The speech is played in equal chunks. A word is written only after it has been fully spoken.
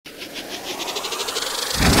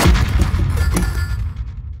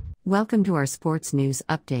Welcome to our sports news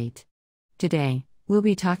update. Today, we'll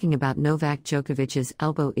be talking about Novak Djokovic's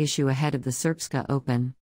elbow issue ahead of the Srpska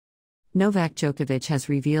Open. Novak Djokovic has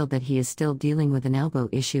revealed that he is still dealing with an elbow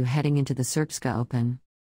issue heading into the Srpska Open.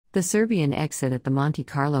 The Serbian exit at the Monte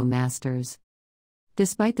Carlo Masters.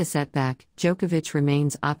 Despite the setback, Djokovic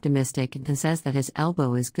remains optimistic and says that his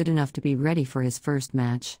elbow is good enough to be ready for his first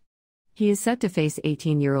match. He is set to face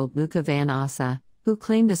 18-year-old Luca Van Assche, who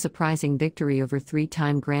claimed a surprising victory over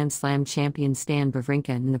three-time Grand Slam champion Stan Wawrinka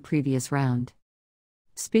in the previous round.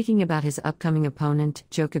 Speaking about his upcoming opponent,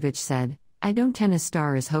 Djokovic said, "I don't tennis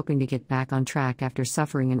star is hoping to get back on track after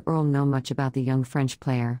suffering and Earl know much about the young French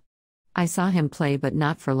player. I saw him play but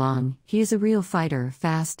not for long. He is a real fighter,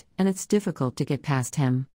 fast, and it's difficult to get past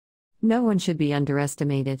him. No one should be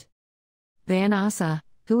underestimated." Van Assche,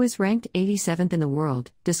 who is ranked 87th in the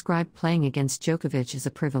world, described playing against Djokovic as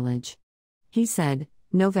a privilege. He said,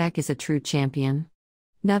 "Novak is a true champion.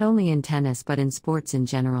 Not only in tennis but in sports in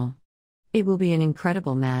general. It will be an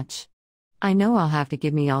incredible match. I know I'll have to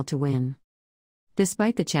give me all to win."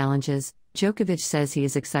 Despite the challenges, Djokovic says he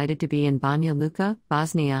is excited to be in Banja Luka,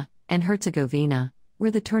 Bosnia and Herzegovina,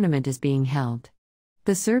 where the tournament is being held.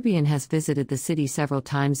 The Serbian has visited the city several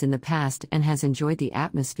times in the past and has enjoyed the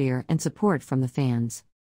atmosphere and support from the fans.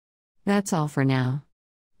 That's all for now.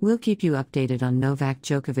 We'll keep you updated on Novak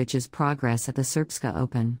Djokovic's progress at the Srpska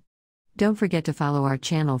Open. Don't forget to follow our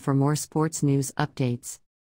channel for more sports news updates.